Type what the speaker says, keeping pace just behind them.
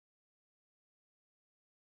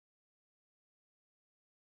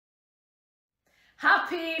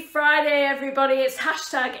Happy Friday, everybody. It's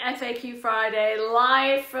hashtag FAQ Friday,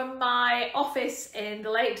 live from my office in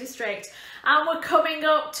the Lake District. And we're coming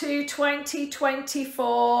up to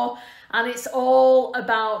 2024, and it's all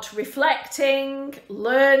about reflecting,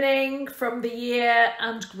 learning from the year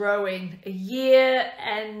and growing. A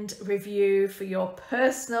year-end review for your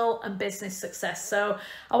personal and business success. So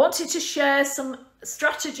I wanted to share some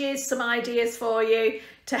strategies, some ideas for you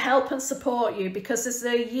to help and support you, because as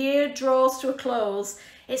the year draws to a close,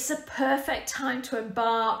 it's a perfect time to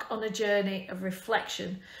embark on a journey of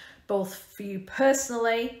reflection, both for you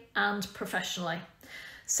personally and professionally.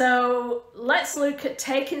 So let's look at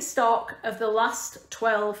taking stock of the last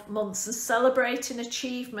 12 months and celebrating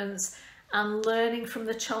achievements and learning from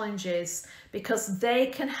the challenges, because they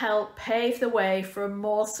can help pave the way for a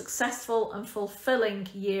more successful and fulfilling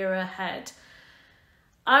year ahead.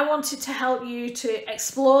 I wanted to help you to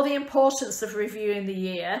explore the importance of reviewing the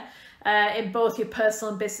year in both your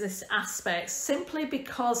personal and business aspects, simply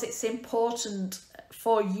because it's important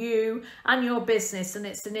for you and your business, and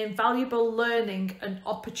it's an invaluable learning and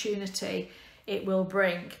opportunity it will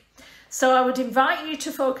bring. So I would invite you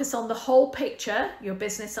to focus on the whole picture, your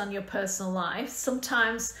business and your personal life.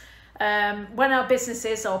 Sometimes when our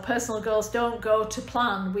businesses or personal goals don't go to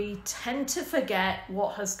plan, we tend to forget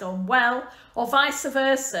what has gone well, or vice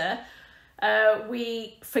versa.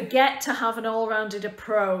 We forget to have an all-rounded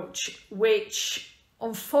approach, which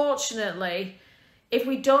unfortunately, if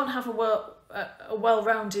we don't have a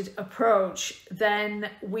well-rounded approach, then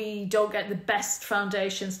we don't get the best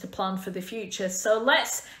foundations to plan for the future. So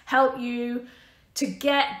let's help you to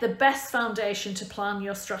get the best foundation to plan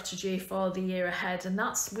your strategy for the year ahead, and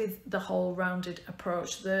that's with the whole rounded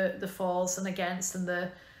approach, the fors and against, and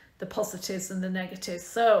the positives and the negatives.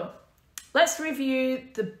 So let's review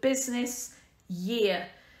the business year.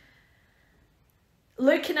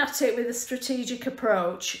 Looking at it with a strategic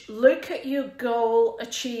approach, look at your goal,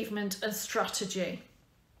 achievement and strategy.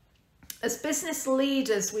 As business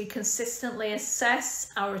leaders, we consistently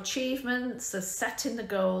assess our achievements as setting the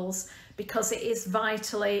goals, because it is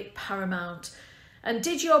vitally paramount. And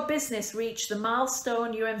did your business reach the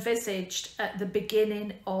milestone you envisaged at the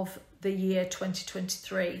beginning of the year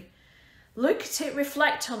 2023? Look at it,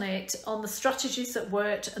 reflect on it, on the strategies that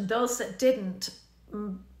worked and those that didn't.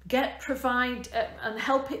 Provide and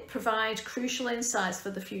help it provide crucial insights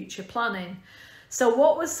for the future planning. So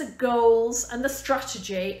what was the goals and the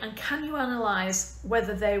strategy, and can you analyse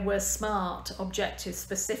whether they were SMART, objective,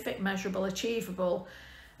 specific, measurable, achievable,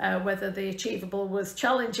 whether the achievable was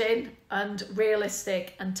challenging and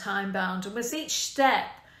realistic and time bound, and was each step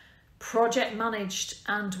project managed,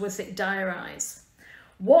 and was it diarised?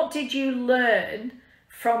 What did you learn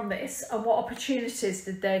from this, and what opportunities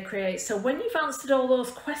did they create? So when you've answered all those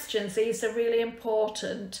questions, these are really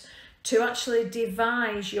important to actually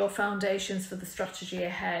devise your foundations for the strategy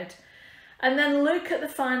ahead. And then look at the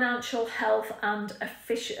financial health and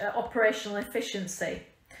operational efficiency.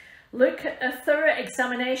 Look at a thorough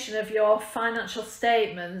examination of your financial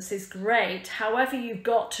statements is great. However, you've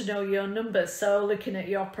got to know your numbers. So looking at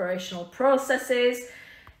your operational processes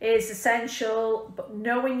is essential, but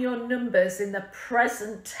knowing your numbers in the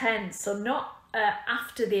present tense, so not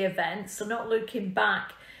after the event, so not looking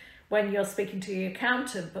back when you're speaking to your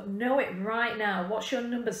accountant, but know it right now. What's your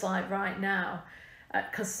numbers like right now?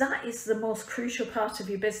 Because that is the most crucial part of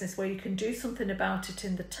your business, where you can do something about it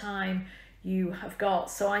in the time you have got.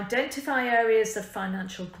 So identify areas of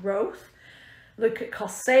financial growth, look at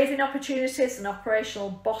cost saving opportunities and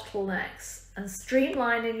operational bottlenecks, and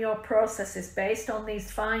streamlining your processes based on these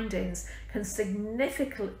findings can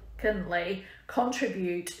significantly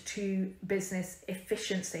contribute to business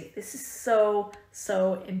efficiency. This is so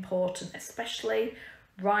important, especially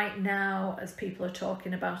right now as people are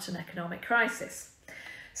talking about an economic crisis.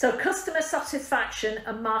 So customer satisfaction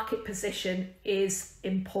and market position is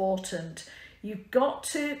important. You've got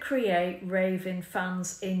to create raving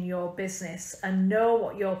fans in your business and know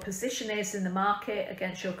what your position is in the market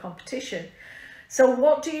against your competition. So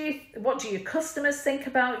what do your customers think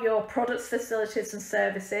about your products, facilities and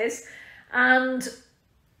services? And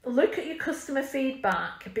look at your customer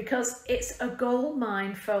feedback, because it's a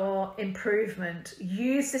goldmine for improvement.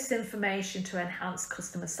 Use this information to enhance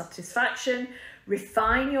customer satisfaction,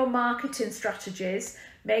 refine your marketing strategies,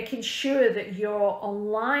 making sure that you're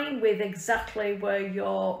online with exactly where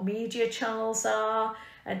your media channels are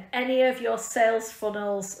and any of your sales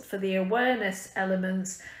funnels for the awareness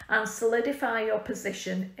elements, and solidify your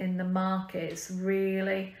position in the market. It's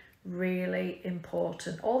really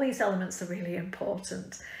important. All these elements are really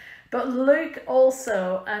important. But look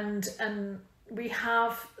also and we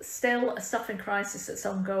have still a staffing crisis that's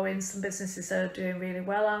ongoing. Some businesses are doing really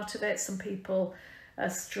well out of it. Some people are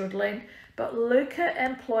struggling. But look at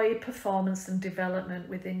employee performance and development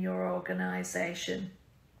within your organisation.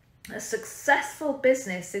 A successful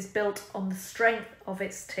business is built on the strength of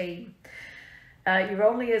its team. You're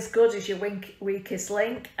only as good as your weakest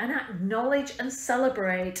link, and acknowledge and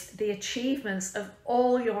celebrate the achievements of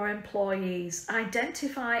all your employees.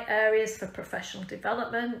 Identify areas for professional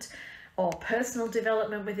development or personal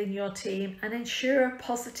development within your team, and ensure a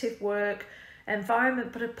positive work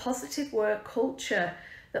environment, but a positive work culture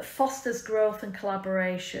that fosters growth and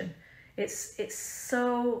collaboration. It's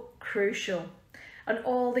so crucial. And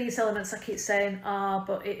all these elements, I keep saying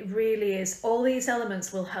but it really is. All these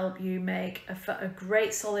elements will help you make a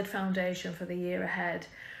great solid foundation for the year ahead.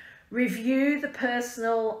 Review the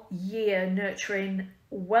personal year, nurturing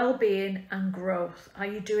well-being and growth. Are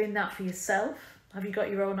you doing that for yourself? Have you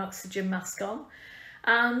got your own oxygen mask on?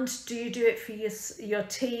 And do you do it for your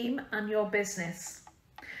team and your business?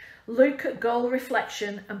 Look at goal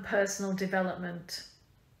reflection and personal development.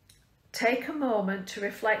 Take a moment to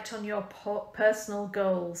reflect on your personal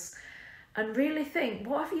goals and really think,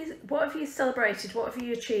 what have you celebrated? What have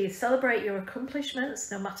you achieved? Celebrate your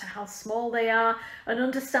accomplishments, no matter how small they are, and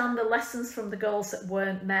understand the lessons from the goals that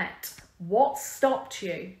weren't met. What stopped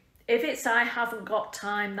you? If it's I haven't got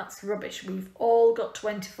time, that's rubbish. We've all got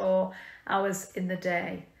 24 hours in the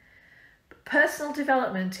day. Personal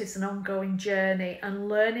development is an ongoing journey, and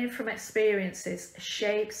learning from experiences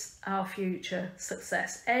shapes our future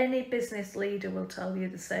success. Any business leader will tell you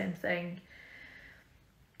the same thing.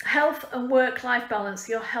 Health and work-life balance.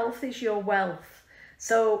 Your health is your wealth.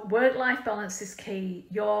 So work-life balance is key.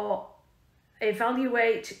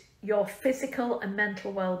 Evaluate your physical and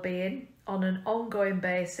mental well-being on an ongoing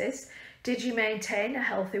basis. Did you maintain a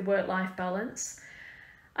healthy work-life balance?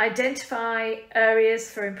 Identify areas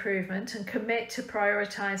for improvement and commit to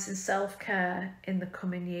prioritising self-care in the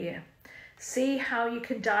coming year. See how you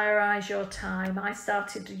can diarise your time. I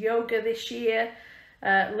started yoga this year,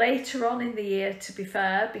 later on in the year, to be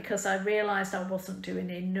fair, because I realised I wasn't doing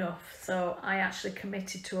enough. So I actually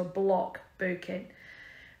committed to a block booking.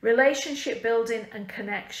 Relationship building and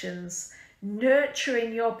connections.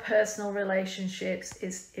 Nurturing your personal relationships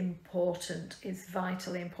is important, is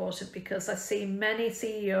vitally important, because I see many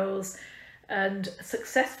CEOs and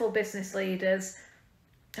successful business leaders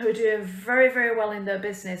who are doing very, very well in their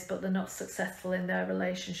business, but they're not successful in their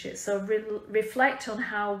relationships. So reflect on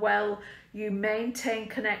how well you maintain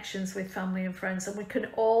connections with family and friends, and we can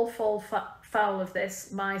all fall foul of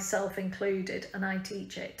this, myself included, and I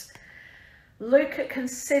teach it.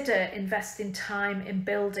 Consider investing time in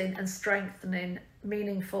building and strengthening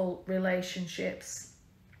meaningful relationships.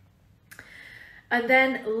 And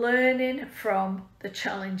then learning from the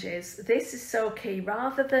challenges. This is so key.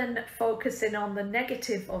 Rather than focusing on the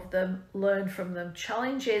negative of them, learn from them.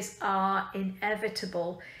 Challenges are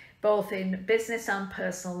inevitable, both in business and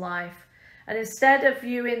personal life. And instead of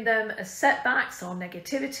viewing them as setbacks or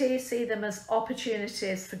negativity, see them as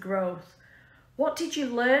opportunities for growth. What did you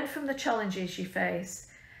learn from the challenges you face?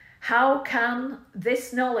 How can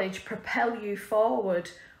this knowledge propel you forward?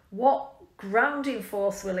 What grounding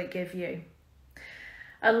force will it give you?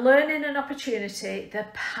 And learning an opportunity, the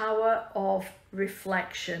power of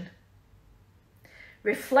reflection.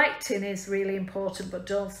 Reflecting is really important, but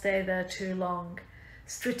don't stay there too long.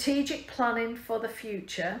 Strategic planning for the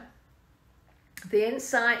future. The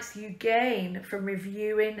insights you gain from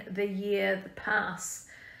reviewing the year that passed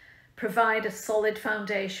provide a solid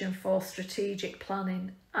foundation for strategic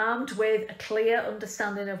planning. Armed with a clear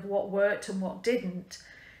understanding of what worked and what didn't,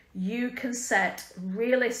 you can set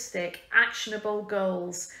realistic, actionable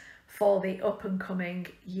goals for the up and coming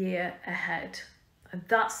year ahead. And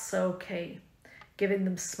that's so key, giving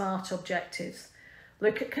them smart objectives.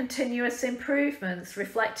 Look at continuous improvements,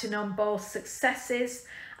 reflecting on both successes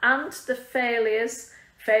and the failures.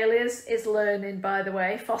 Failures is learning, by the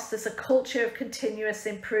way. Fosters a culture of continuous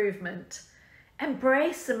improvement.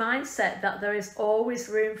 Embrace the mindset that there is always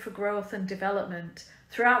room for growth and development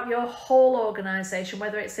throughout your whole organisation,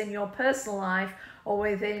 whether it's in your personal life or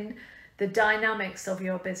within the dynamics of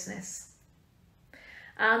your business.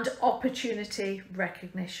 And opportunity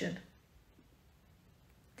recognition.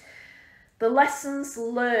 The lessons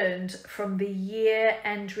learned from the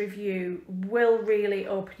year-end review will really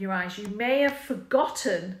open your eyes. You may have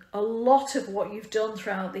forgotten a lot of what you've done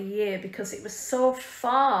throughout the year because it was so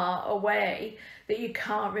far away that you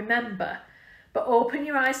can't remember. But open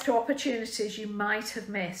your eyes to opportunities you might have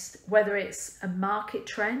missed, whether it's a market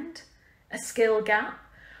trend, a skill gap,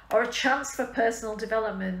 or a chance for personal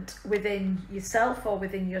development within yourself or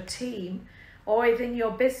within your team. or within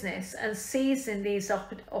your business, and seizing these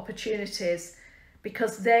opportunities,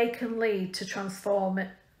 because they can lead to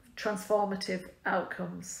transformative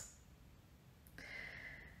outcomes.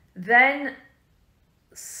 Then,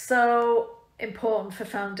 so important for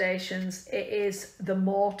foundations, it is the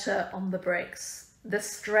mortar on the bricks, the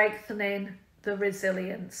strengthening, the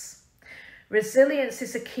resilience. Resilience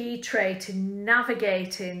is a key trait in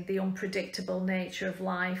navigating the unpredictable nature of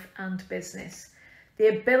life and business.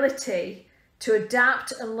 The ability to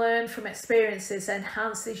adapt and learn from experiences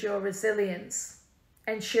enhances your resilience,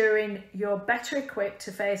 ensuring you're better equipped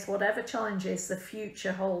to face whatever challenges the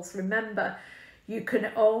future holds. Remember, you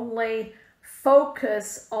can only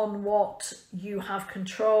focus on what you have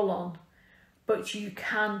control on, but you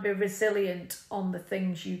can be resilient on the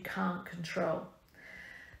things you can't control.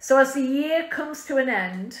 So as the year comes to an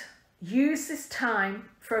end, use this time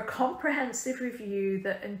for a comprehensive review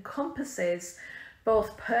that encompasses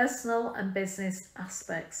both personal and business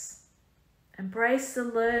aspects. Embrace the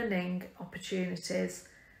learning opportunities,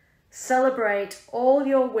 celebrate all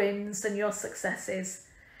your wins and your successes,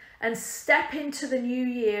 and step into the new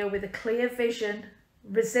year with a clear vision,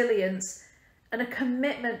 resilience, and a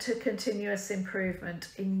commitment to continuous improvement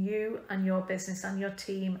in you and your business and your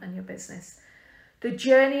team and your business. The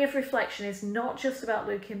journey of reflection is not just about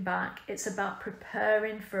looking back, it's about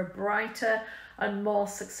preparing for a brighter and more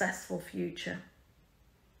successful future.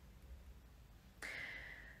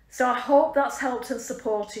 So I hope that's helped and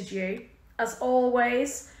supported you. As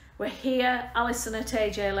always, we're here, Alison at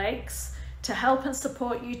AJ Lakes, to help and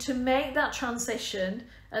support you to make that transition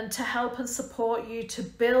and to help and support you to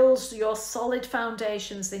build your solid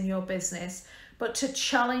foundations in your business, but to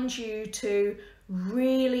challenge you to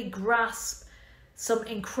really grasp some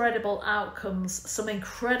incredible outcomes, some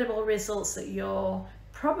incredible results that you're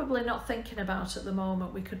probably not thinking about at the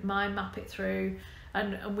moment. We could mind map it through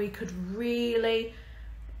and we could really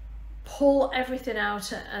pull everything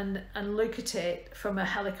out and look at it from a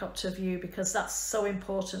helicopter view, because that's so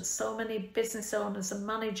important. So many business owners and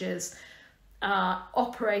managers are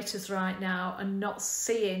operators right now and not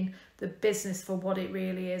seeing the business for what it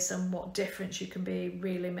really is and what difference you can be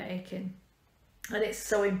really making. And it's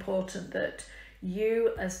so important that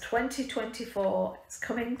you, as 2024 is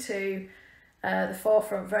coming to the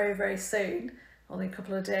forefront very, very soon, only a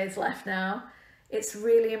couple of days left now, it's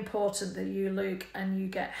really important that you look and you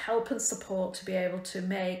get help and support to be able to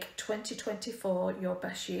make 2024 your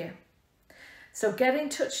best year. So get in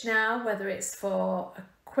touch now, whether it's for a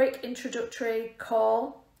quick introductory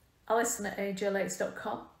call, Alison at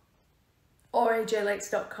ajlakes.com or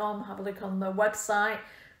ajlakes.com. Have a look on the website.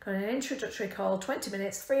 Got an introductory call, 20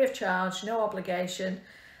 minutes, free of charge, no obligation,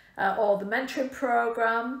 or the mentoring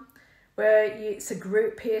program, where it's a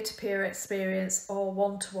group peer-to-peer experience or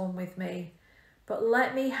one-to-one with me. But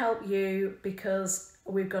let me help you, because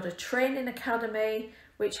we've got a training academy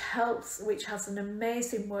which has an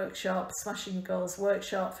amazing workshop, Smashing Your Goals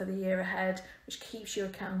workshop for the year ahead, which keeps you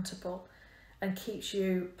accountable and keeps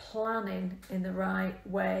you planning in the right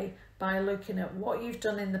way by looking at what you've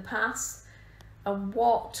done in the past and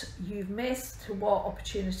what you've missed, to what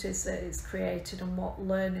opportunities that it's created and what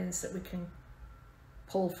learnings that we can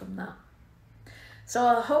pull from that. So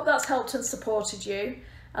I hope that's helped and supported you.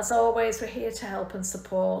 As always, we're here to help and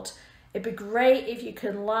support. It'd be great if you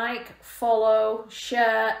can like, follow,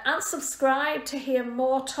 share and subscribe to hear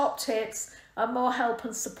more top tips and more help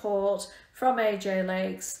and support from AJ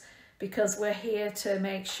Lakes, because we're here to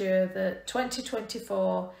make sure that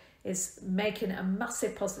 2024 is making a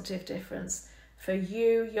massive positive difference for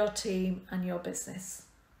you, your team and your business.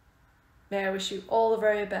 May I wish you all the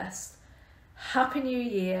very best. Happy New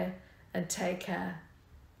Year and take care.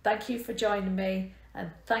 Thank you for joining me, and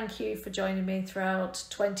thank you for joining me throughout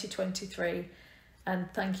 2023, and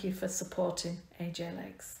thank you for supporting AJ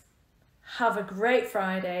Lakes. Have a great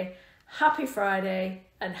Friday, happy Friday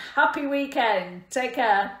and happy weekend. Take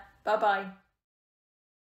care. Bye bye.